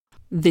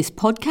This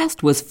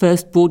podcast was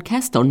first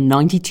broadcast on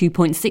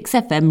 92.6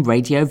 FM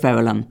Radio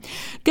Verulam.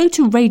 Go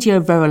to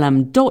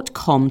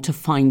radioverulam.com to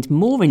find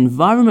more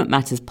Environment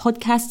Matters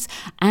podcasts,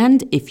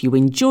 and if you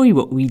enjoy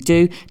what we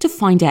do, to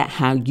find out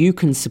how you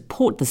can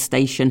support the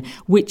station,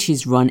 which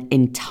is run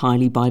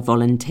entirely by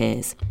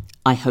volunteers.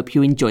 I hope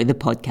you enjoy the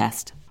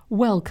podcast.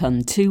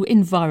 Welcome to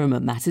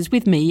Environment Matters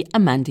with me,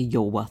 Amanda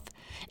Yorworth.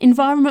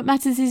 Environment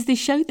Matters is the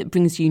show that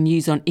brings you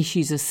news on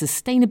issues of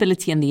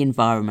sustainability and the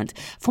environment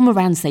from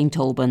around St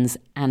Albans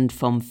and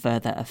from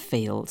further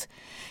afield.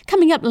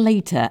 Coming up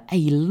later,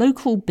 a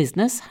local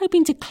business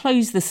hoping to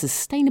close the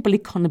sustainable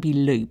economy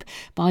loop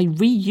by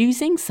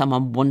reusing some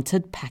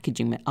unwanted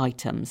packaging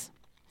items.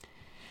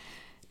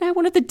 Now,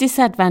 one of the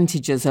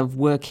disadvantages of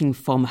working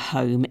from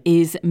home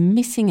is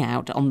missing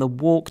out on the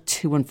walk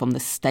to and from the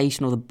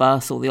station or the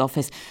bus or the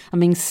office and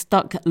being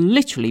stuck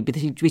literally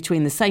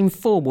between the same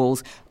four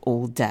walls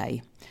all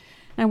day.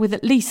 Now, with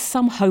at least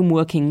some home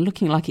working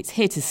looking like it's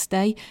here to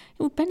stay, it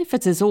will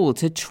benefit us all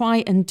to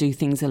try and do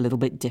things a little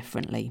bit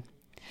differently.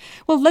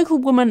 Well, local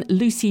woman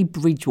Lucy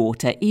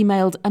Bridgewater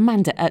emailed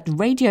Amanda at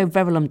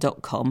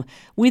radioverulam.com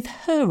with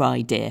her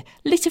idea,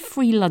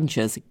 litter-free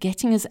lunches,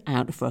 getting us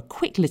out for a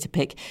quick litter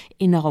pick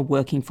in our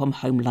working from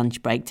home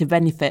lunch break to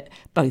benefit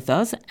both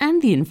us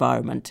and the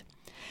environment.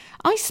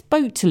 I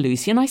spoke to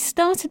Lucy and I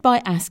started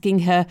by asking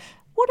her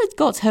what had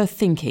got her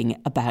thinking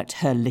about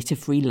her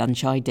litter-free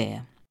lunch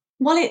idea.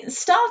 Well, it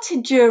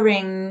started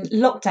during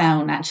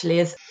lockdown,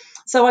 actually.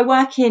 So I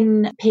work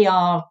in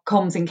PR,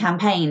 comms and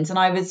campaigns, and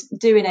I was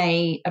doing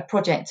a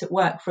project at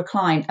work for a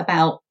client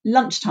about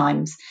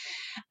lunchtimes.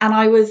 And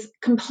I was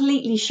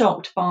completely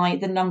shocked by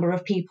the number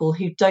of people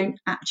who don't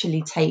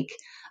actually take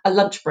a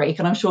lunch break.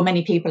 And I'm sure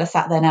many people are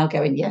sat there now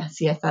going,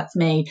 yes, that's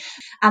me.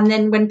 And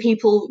then when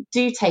people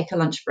do take a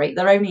lunch break,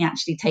 they're only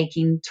actually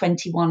taking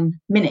 21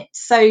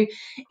 minutes. So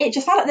it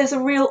just felt like there's a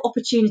real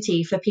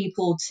opportunity for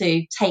people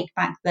to take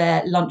back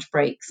their lunch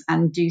breaks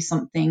and do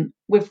something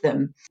with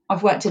them.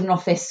 I've worked in an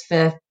office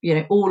for,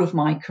 all of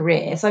my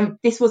career. So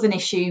this was an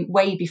issue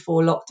way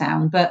before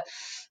lockdown, but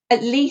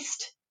at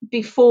least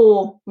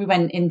before we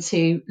went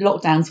into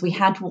lockdowns, we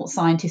had what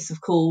scientists have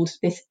called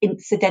this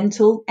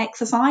incidental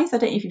exercise. I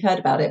don't know if you've heard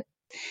about it.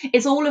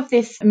 It's all of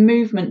this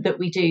movement that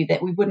we do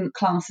that we wouldn't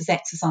class as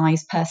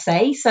exercise per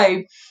se.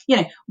 So,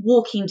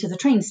 walking to the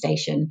train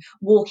station,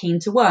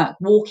 walking to work,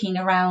 walking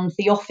around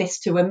the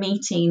office to a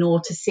meeting or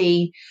to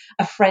see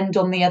a friend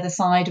on the other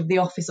side of the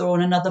office or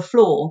on another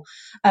floor,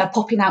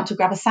 popping out to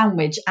grab a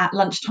sandwich at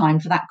lunchtime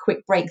for that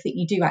quick break that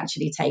you do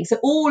actually take. So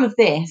all of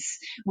this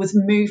was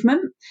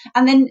movement.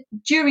 And then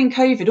during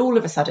COVID, all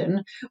of a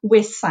sudden,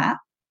 we're sat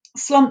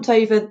slumped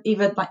over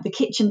either like the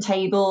kitchen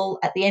table,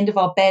 at the end of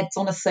our beds,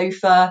 on a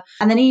sofa.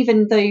 And then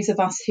even those of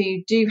us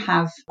who do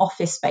have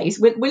office space,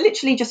 we're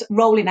literally just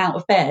rolling out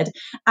of bed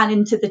and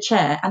into the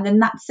chair. And then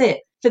that's it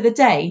for the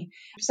day.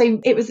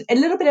 So it was a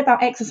little bit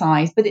about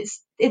exercise, but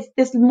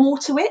there's more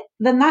to it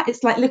than that.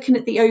 It's like looking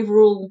at the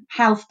overall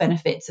health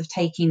benefits of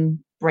taking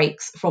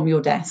breaks from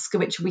your desk,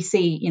 which we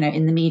see,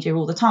 in the media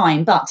all the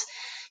time. But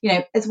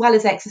as well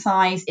as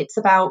exercise, it's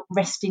about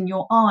resting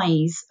your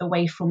eyes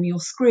away from your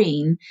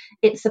screen.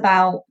 It's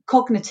about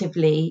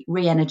cognitively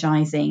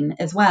re-energizing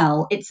as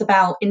well. It's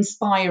about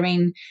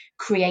inspiring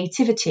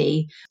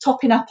creativity,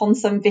 topping up on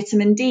some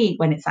vitamin D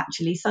when it's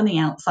actually sunny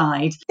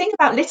outside. Think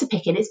about litter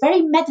picking. It's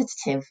very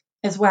meditative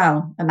as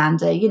well,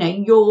 Amanda.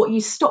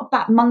 You stop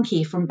that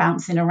monkey from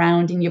bouncing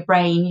around in your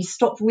brain. You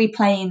stop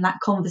replaying that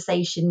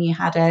conversation you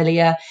had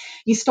earlier.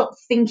 You stop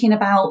thinking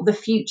about the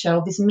future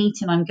of this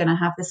meeting I'm going to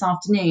have this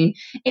afternoon.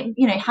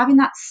 Having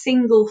that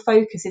single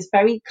focus is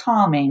very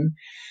calming.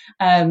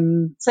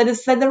 So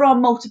there are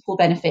multiple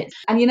benefits.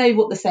 And you know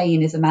what the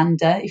saying is,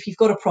 Amanda, if you've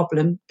got a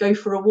problem, go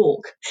for a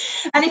walk.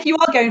 And if you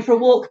are going for a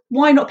walk,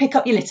 why not pick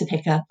up your litter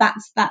picker?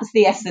 That's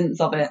the essence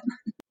of it.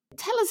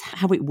 Tell us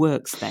how it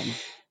works then.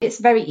 It's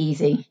very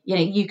easy.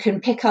 You can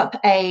pick up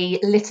a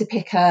litter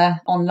picker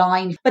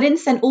online, but in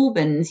St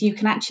Albans, you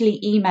can actually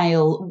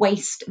email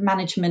waste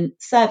management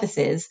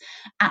services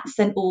at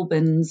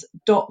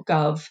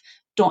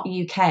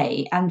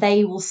stalbans.gov.uk and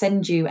they will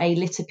send you a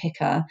litter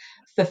picker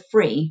for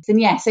free.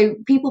 And so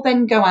people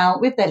then go out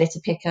with their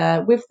litter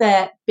picker, with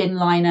their bin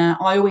liner.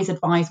 I always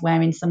advise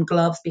wearing some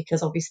gloves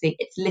because obviously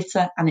it's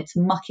litter and it's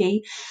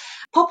mucky.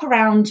 Pop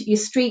around your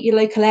street, your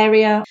local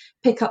area,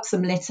 pick up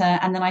some litter,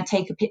 and then I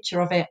take a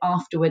picture of it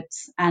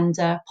afterwards and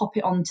pop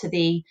it onto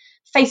the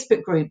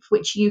Facebook group,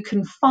 which you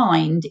can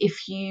find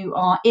if you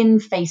are in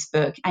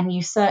Facebook and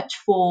you search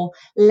for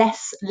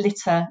Less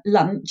Litter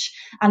Lunch.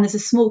 And there's a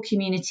small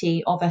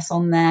community of us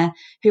on there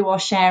who are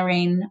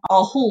sharing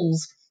our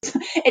hauls.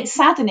 It's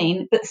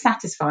saddening but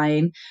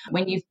satisfying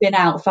when you've been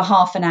out for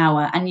half an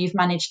hour and you've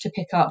managed to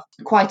pick up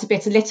quite a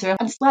bit of litter.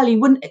 And well, you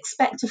wouldn't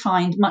expect to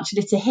find much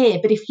litter here,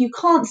 but if you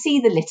can't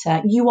see the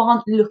litter, you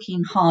aren't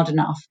looking hard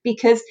enough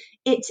because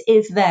it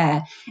is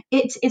there.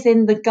 It is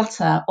in the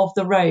gutter of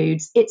the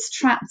roads. It's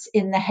trapped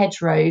in the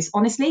hedgerows.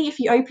 Honestly, if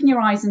you open your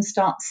eyes and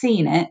start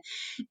seeing it,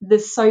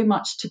 there's so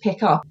much to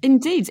pick up.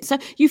 Indeed. So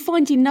you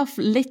find enough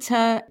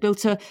litter built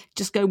to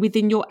just go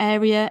within your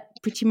area?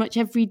 pretty much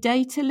every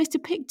day to litter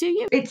pick, do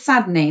you? It's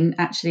saddening,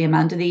 actually,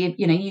 Amanda.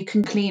 You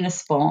can clean a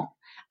spot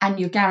and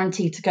you're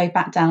guaranteed to go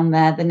back down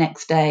there the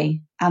next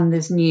day and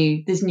there's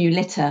new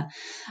litter.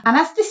 And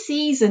as the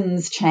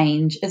seasons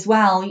change as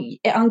well,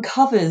 it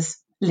uncovers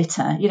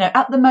litter.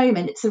 At the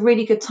moment, it's a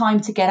really good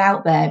time to get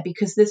out there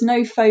because there's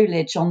no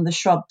foliage on the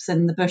shrubs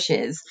and the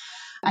bushes.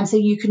 And so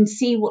you can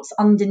see what's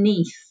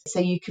underneath. So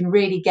you can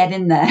really get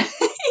in there.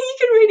 You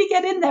can really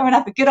get in there and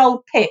have a good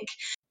old pick.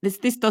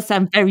 This does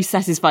sound very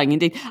satisfying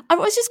indeed. I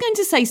was just going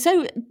to say,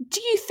 so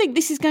do you think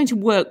this is going to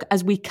work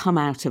as we come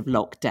out of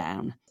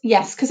lockdown?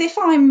 Yes, because if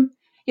I'm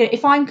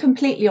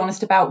completely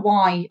honest about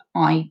why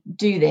I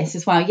do this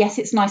as well, yes,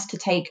 it's nice to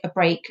take a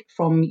break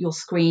from your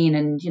screen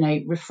and,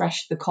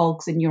 refresh the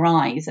cogs in your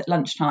eyes at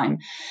lunchtime.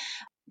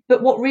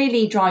 But what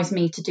really drives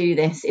me to do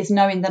this is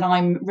knowing that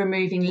I'm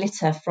removing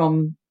litter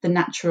from the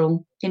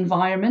natural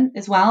environment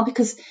as well,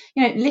 because,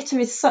 litter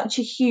is such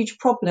a huge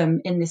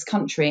problem in this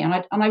country.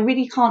 And I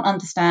really can't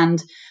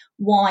understand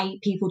why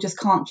people just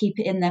can't keep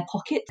it in their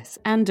pockets.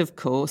 And of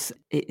course,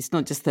 it's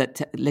not just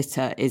that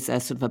litter is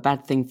a sort of a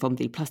bad thing from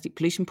the plastic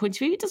pollution point of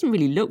view. It doesn't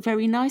really look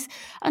very nice.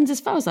 And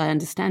as far as I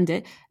understand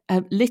it,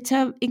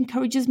 litter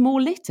encourages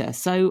more litter.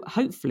 So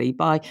hopefully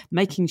by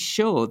making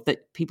sure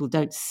that people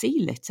don't see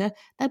litter,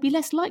 they'll be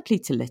less likely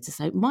to litter.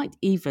 So it might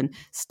even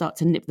start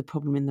to nip the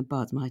problem in the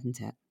bud,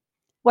 mightn't it?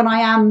 When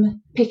I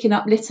am picking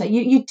up litter,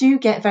 you do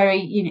get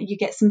you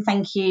get some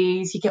thank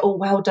yous, you get all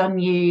well done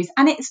yous,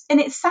 and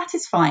it's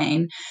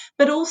satisfying.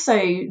 But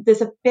also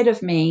there's a bit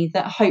of me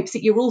that hopes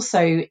that you're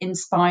also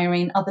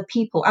inspiring other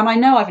people. And I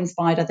know I've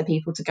inspired other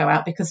people to go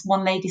out, because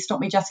one lady stopped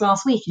me just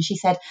last week and she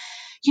said,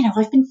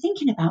 I've been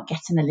thinking about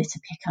getting a litter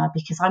picker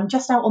because I'm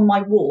just out on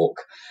my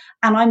walk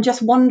and I'm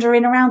just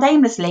wandering around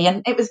aimlessly.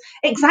 And it was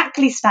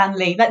exactly,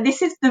 Stanley, that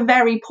this is the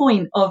very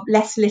point of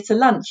less litter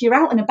lunch. You're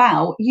out and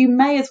about, you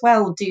may as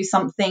well do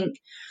something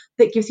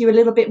that gives you a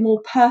little bit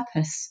more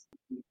purpose.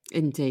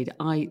 Indeed.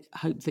 I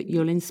hope that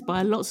you'll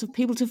inspire lots of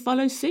people to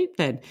follow suit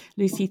then.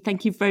 Lucy,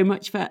 thank you very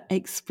much for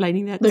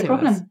explaining that to us. No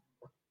problem.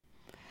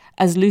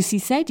 As Lucy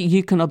said,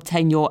 you can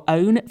obtain your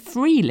own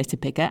free litter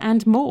picker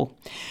and more.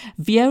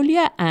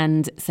 Veolia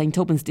and St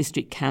Albans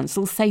District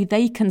Council say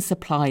they can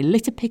supply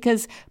litter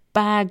pickers,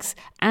 bags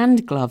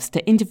and gloves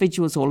to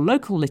individuals or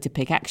local litter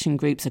pick action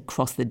groups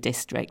across the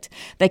district.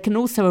 They can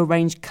also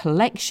arrange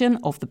collection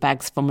of the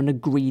bags from an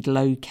agreed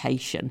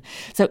location.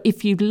 So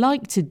if you'd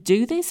like to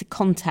do this,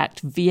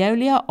 contact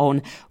Veolia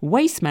on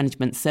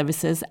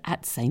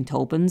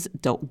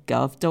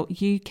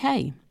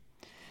wastemanagementservices@stalbans.gov.uk.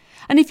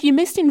 And if you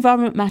missed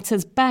Environment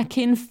Matters back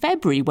in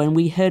February when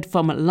we heard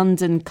from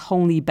London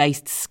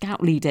Colney-based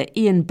Scout leader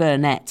Ian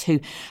Burnett, who,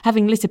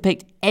 having litter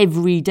picked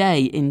every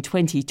day in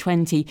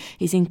 2020,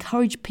 is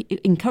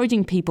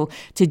encouraging people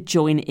to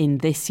join in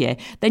this year,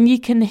 then you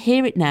can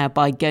hear it now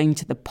by going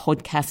to the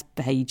podcast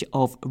page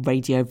of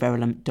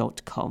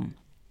radioverulam.com.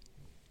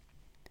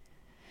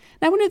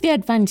 Now, one of the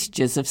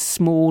advantages of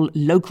small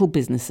local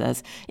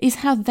businesses is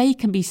how they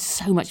can be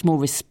so much more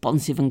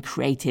responsive and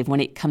creative when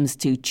it comes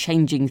to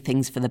changing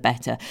things for the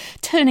better,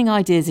 turning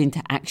ideas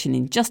into action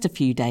in just a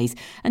few days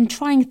and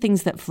trying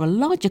things that for a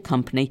larger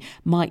company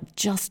might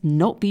just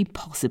not be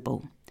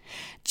possible.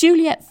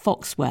 Juliet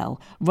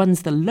Foxwell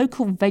runs the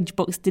local veg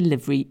box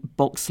delivery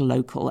Box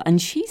Local,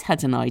 and she's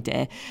had an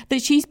idea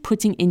that she's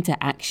putting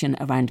into action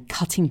around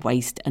cutting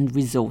waste and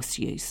resource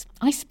use.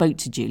 I spoke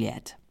to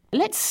Juliet.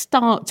 Let's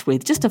start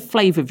with just a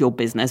flavour of your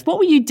business. What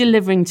were you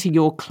delivering to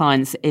your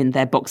clients in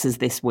their boxes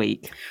this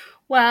week?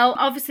 Well,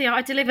 obviously,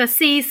 I deliver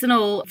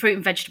seasonal fruit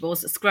and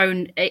vegetables that's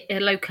grown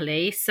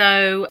locally.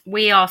 So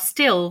we are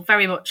still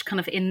very much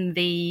kind of in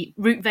the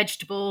root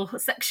vegetable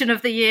section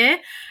of the year.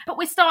 But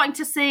we're starting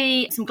to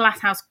see some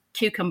glasshouse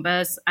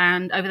cucumbers.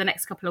 And over the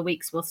next couple of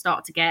weeks, we'll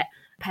start to get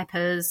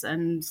peppers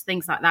and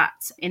things like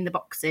that in the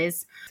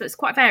boxes. So it's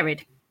quite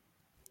varied.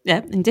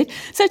 Yeah, indeed.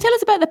 So tell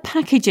us about the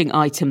packaging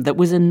item that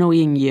was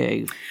annoying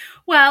you.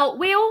 Well,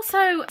 we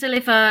also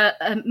deliver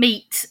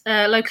meat,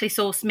 locally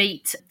sourced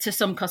meat to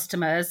some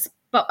customers,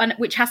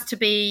 which has to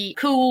be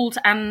cooled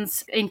and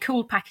in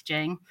cooled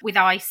packaging with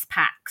ice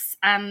packs.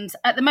 And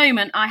at the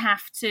moment, I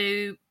have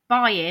to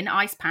buy in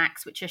ice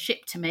packs, which are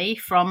shipped to me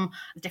from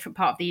a different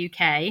part of the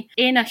UK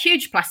in a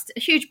huge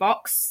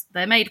box.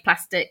 They're made of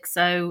plastic,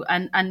 so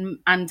and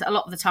a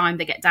lot of the time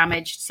they get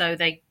damaged, so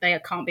they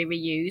can't be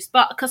reused.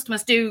 But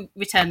customers do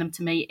return them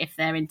to me if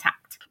they're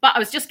intact. But I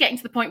was just getting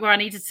to the point where I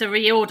needed to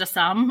reorder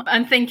some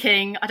and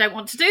thinking, I don't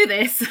want to do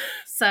this.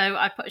 So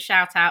I put a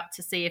shout out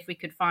to see if we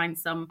could find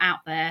some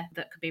out there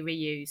that could be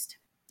reused.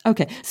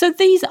 Okay, so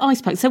these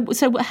ice packs,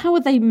 so how are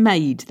they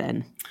made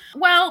then?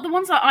 Well, the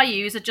ones that I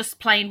use are just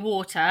plain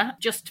water,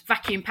 just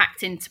vacuum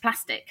packed into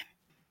plastic.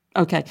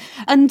 Okay,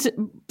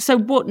 and so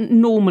what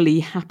normally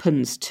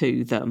happens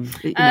to them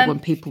when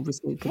people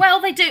receive them? Well,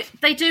 they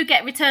do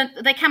get returned.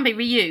 They can be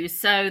reused,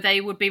 so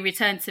they would be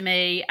returned to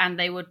me, and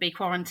they would be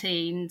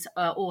quarantined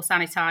or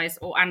sanitized,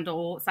 or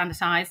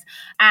sanitized,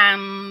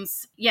 and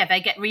yeah, they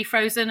get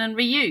refrozen and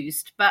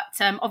reused. But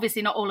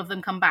obviously, not all of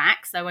them come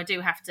back, so I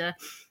do have to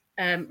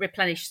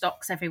replenish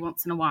stocks every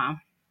once in a while.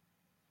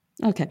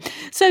 Okay.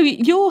 So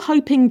you're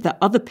hoping that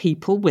other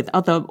people with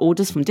other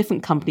orders from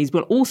different companies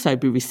will also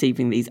be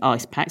receiving these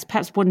ice packs,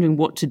 perhaps wondering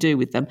what to do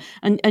with them,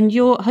 and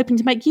you're hoping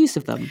to make use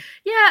of them.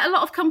 Yeah, a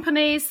lot of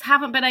companies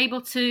haven't been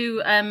able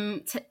to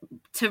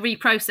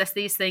reprocess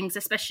these things,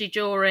 especially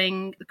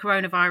during the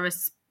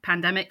coronavirus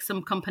pandemic.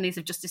 Some companies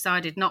have just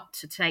decided not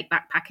to take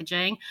back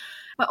packaging.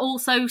 But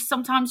also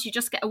sometimes you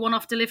just get a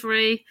one-off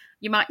delivery.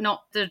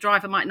 The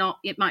driver might not,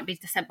 it might be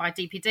sent by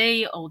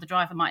DPD, or the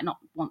driver might not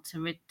want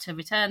to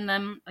return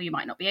them, or you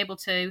might not be able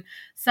to.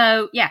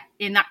 So yeah,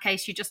 in that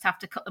case, you just have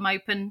to cut them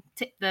open,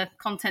 tip the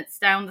contents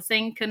down the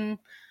sink and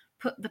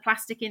put the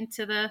plastic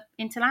into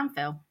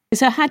landfill.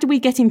 So how do we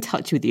get in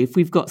touch with you if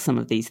we've got some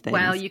of these things?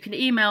 Well, you can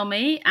email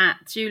me at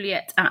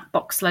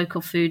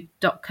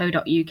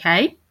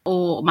juliet@boxlocalfood.co.uk,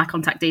 or my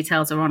contact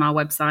details are on our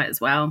website as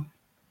well.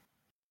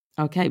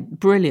 Okay,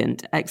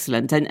 brilliant,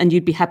 excellent. And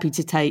you'd be happy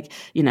to take,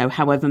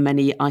 however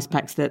many ice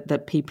packs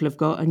that people have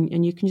got,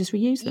 and you can just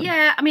reuse them?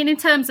 Yeah, I mean, in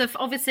terms of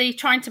obviously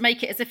trying to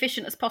make it as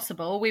efficient as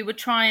possible, we would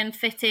try and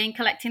fit in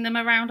collecting them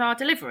around our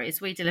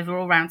deliveries. We deliver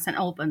all around St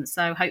Albans,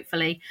 so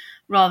hopefully,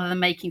 rather than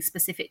making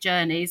specific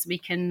journeys, we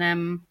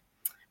can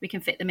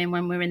fit them in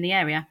when we're in the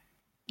area.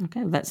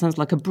 Okay, that sounds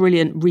like a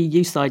brilliant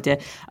reuse idea,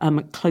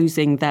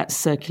 closing that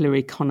circular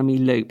economy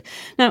loop.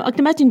 Now, I can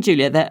imagine,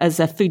 Juliet, that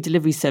as a food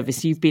delivery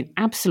service, you've been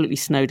absolutely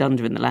snowed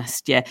under in the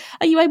last year.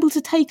 Are you able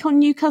to take on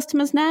new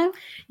customers now?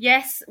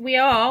 Yes, we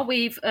are.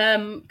 We've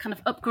kind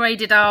of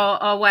upgraded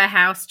our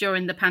warehouse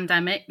during the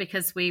pandemic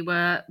because we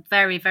were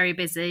very, very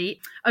busy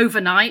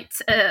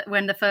overnight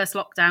when the first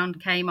lockdown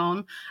came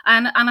on.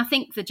 And I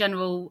think the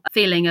general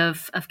feeling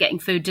of getting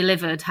food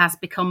delivered has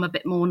become a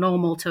bit more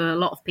normal to a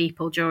lot of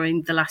people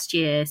during the last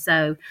year.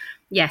 So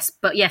yes,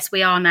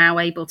 we are now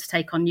able to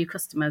take on new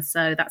customers.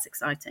 So that's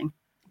exciting.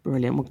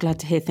 Brilliant. Well, glad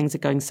to hear things are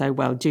going so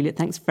well. Juliet,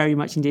 thanks very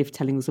much indeed for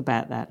telling us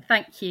about that.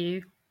 Thank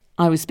you.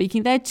 I was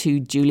speaking there to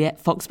Juliet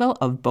Foxwell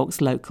of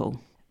Box Local.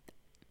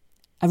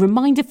 A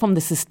reminder from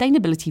the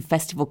Sustainability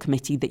Festival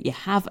Committee that you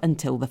have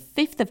until the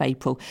 5th of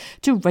April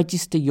to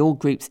register your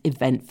group's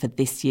event for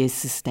this year's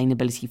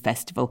Sustainability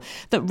Festival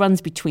that runs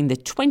between the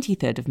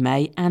 23rd of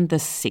May and the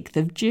 6th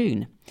of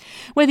June.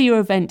 Whether your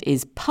event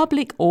is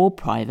public or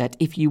private,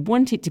 if you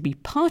want it to be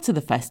part of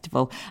the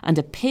festival and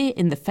appear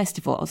in the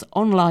festival's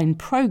online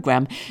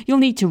programme, you'll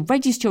need to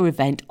register your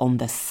event on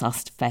the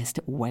SustFest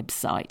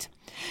website.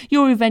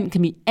 Your event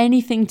can be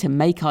anything to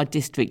make our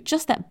district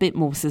just that bit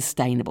more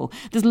sustainable.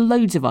 There's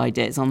loads of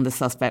ideas on the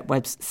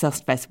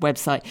SustFest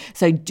website,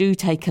 so do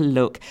take a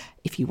look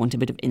if you want a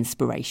bit of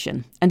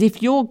inspiration. And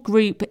if your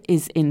group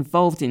is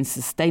involved in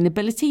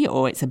sustainability,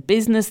 or it's a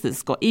business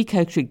that's got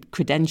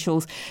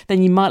eco-credentials,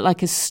 then you might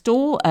like a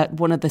stall at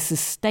one of the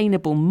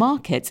sustainable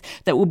markets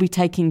that will be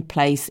taking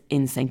place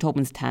in St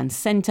Albans Town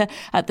Centre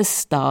at the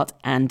start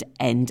and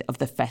end of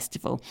the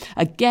festival.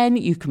 Again,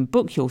 you can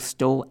book your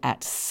stall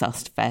at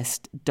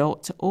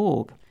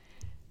sustfest.org.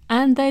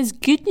 And there's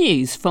good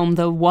news from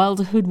the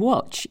Wilderhood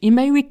Watch. You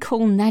may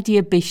recall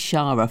Nadia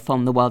Bishara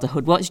from the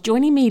Wilderhood Watch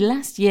joining me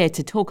last year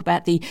to talk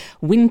about the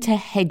Winter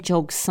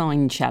Hedgehog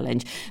Sign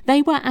Challenge.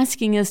 They were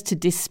asking us to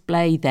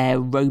display their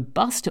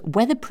robust,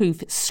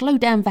 weatherproof Slow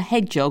Down for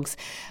Hedgehogs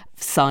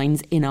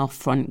signs in our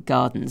front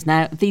gardens.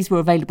 Now, these were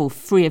available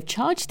free of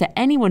charge to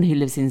anyone who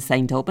lives in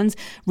St Albans,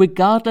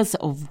 regardless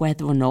of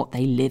whether or not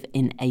they live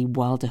in a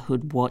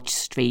Wilderhood Watch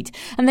street.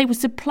 And they were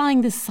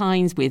supplying the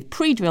signs with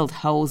pre-drilled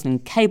holes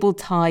and cable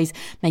ties,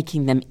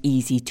 making them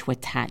easy to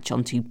attach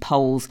onto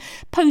poles,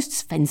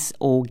 posts, fence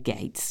or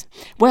gates.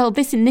 Well,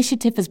 this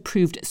initiative has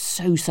proved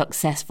so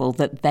successful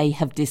that they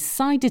have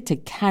decided to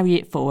carry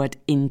it forward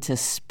into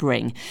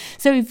spring.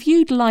 So if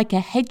you'd like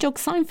a hedgehog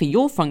sign for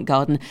your front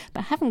garden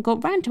but haven't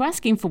got round to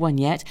asking for one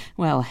yet,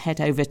 well,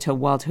 head over to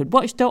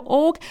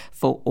wildhoodwatch.org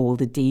for all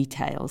the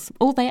details.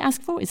 All they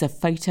ask for is a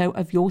photo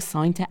of your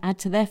sign to add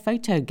to their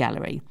photo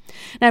gallery.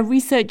 Now,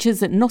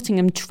 researchers at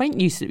Nottingham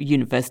Trent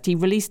University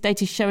released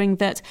data showing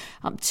that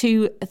up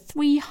to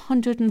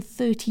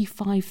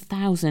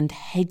 335,000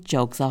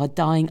 hedgehogs are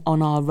dying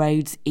on our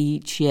roads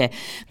each year.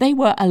 They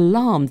were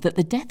alarmed that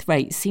the death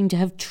rate seemed to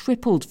have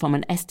tripled from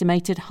an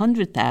estimated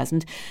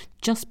 100,000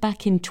 just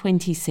back in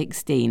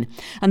 2016.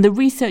 And the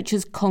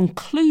researchers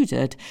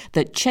concluded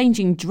that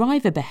changing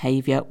driver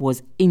behaviour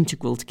was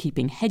integral to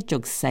keeping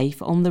hedgehogs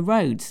safe on the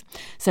roads.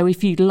 So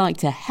if you'd like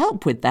to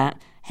help with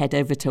that, head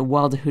over to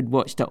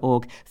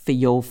wilderhoodwatch.org for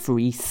your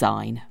free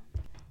sign.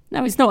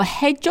 Now, it's not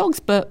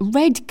hedgehogs, but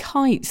red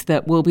kites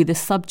that will be the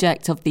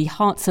subject of the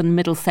Herts and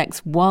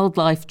Middlesex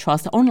Wildlife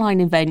Trust online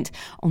event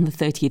on the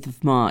 30th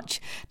of March.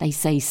 They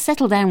say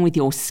settle down with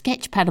your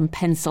sketch pad and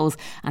pencils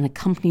and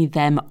accompany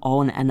them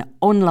on an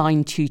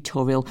online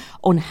tutorial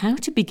on how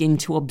to begin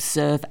to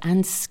observe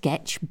and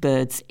sketch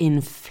birds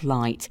in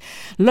flight.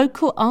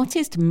 Local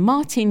artist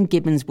Martin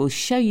Gibbons will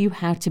show you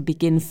how to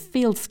begin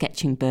field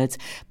sketching birds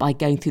by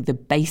going through the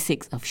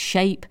basics of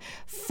shape,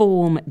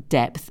 form,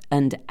 depth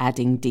and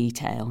adding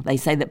detail. Well, they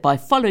say that by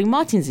following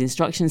Martin's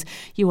instructions,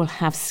 you will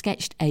have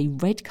sketched a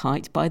red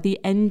kite by the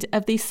end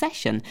of the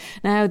session.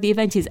 Now, the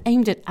event is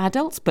aimed at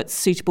adults, but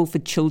suitable for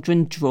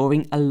children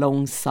drawing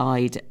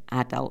alongside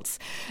adults.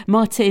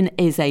 Martin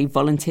is a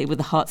volunteer with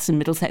the Herts and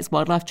Middlesex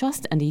Wildlife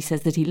Trust, and he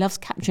says that he loves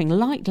capturing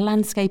light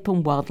landscape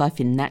and wildlife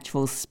in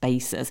natural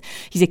spaces.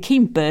 He's a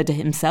keen birder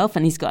himself,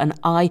 and he's got an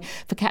eye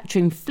for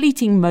capturing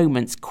fleeting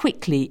moments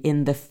quickly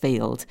in the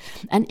field.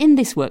 And in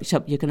this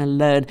workshop, you're going to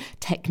learn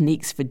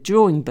techniques for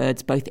drawing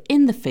birds both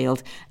in the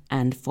field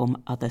and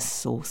from other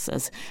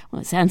sources.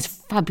 Well, it sounds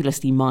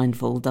fabulously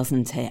mindful,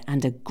 doesn't it?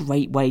 And a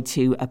great way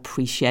to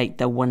appreciate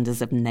the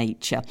wonders of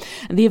nature.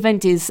 And the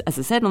event is, as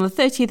I said, on the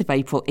 30th of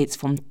April. It's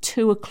from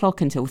 2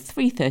 o'clock until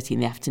 3:30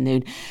 in the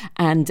afternoon.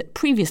 And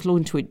previous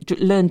Learn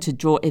to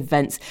Draw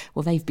events,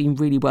 well, they've been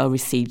really well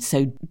received.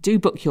 So do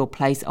book your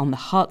place on the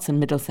Herts and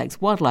Middlesex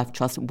Wildlife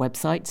Trust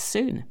website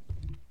soon.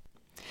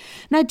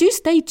 Now, do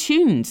stay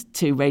tuned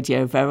to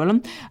Radio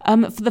Verulam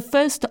for the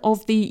first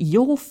of the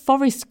Your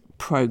Forest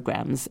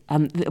programmes.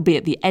 It'll be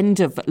at the end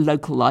of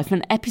Local Life,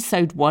 and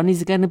episode 1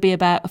 is going to be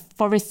about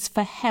forests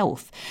for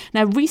health.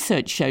 Now,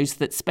 research shows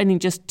that spending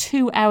just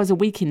 2 hours a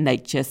week in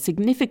nature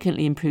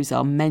significantly improves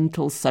our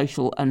mental,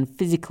 social and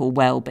physical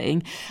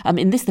well-being.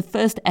 In the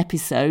first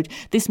episode,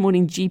 this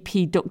morning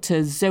GP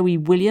Dr. Zoe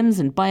Williams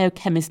and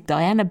biochemist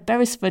Diana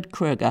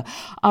Beresford-Kruger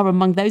are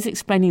among those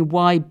explaining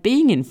why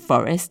being in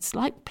forests,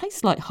 like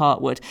places like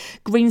Hartwood,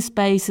 green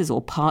spaces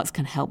or parks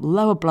can help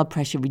lower blood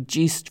pressure,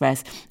 reduce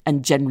stress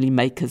and generally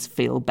make us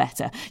feel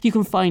better. You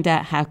can find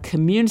out how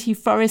community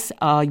forests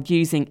are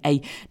using a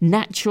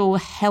natural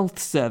health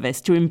service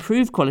to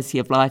improve quality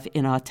of life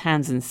in our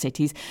towns and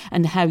cities,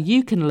 and how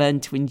you can learn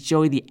to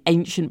enjoy the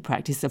ancient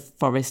practice of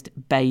forest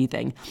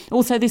bathing.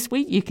 Also this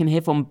week, you can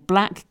hear from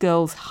Black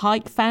Girls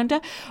Hike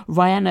founder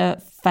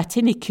Rihanna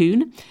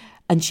Fatinikun,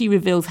 and she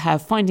reveals how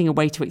finding a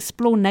way to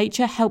explore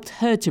nature helped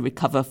her to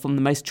recover from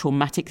the most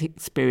traumatic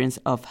experience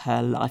of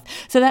her life.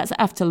 So that's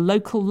after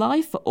Local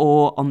Life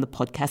or on the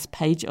podcast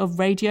page of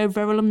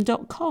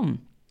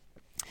radioverulam.com.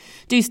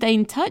 Do stay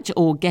in touch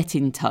or get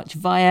in touch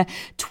via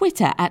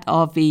Twitter at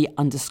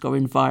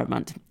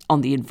 @RV_environment,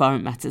 on the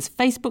Environment Matters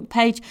Facebook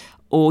page,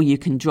 or you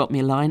can drop me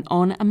a line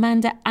on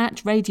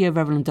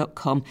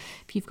amanda@radioverulam.com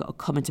if you've got a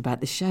comment about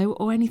the show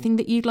or anything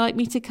that you'd like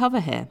me to cover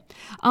here.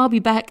 I'll be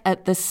back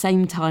at the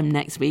same time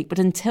next week, but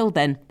until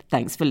then,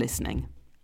 thanks for listening.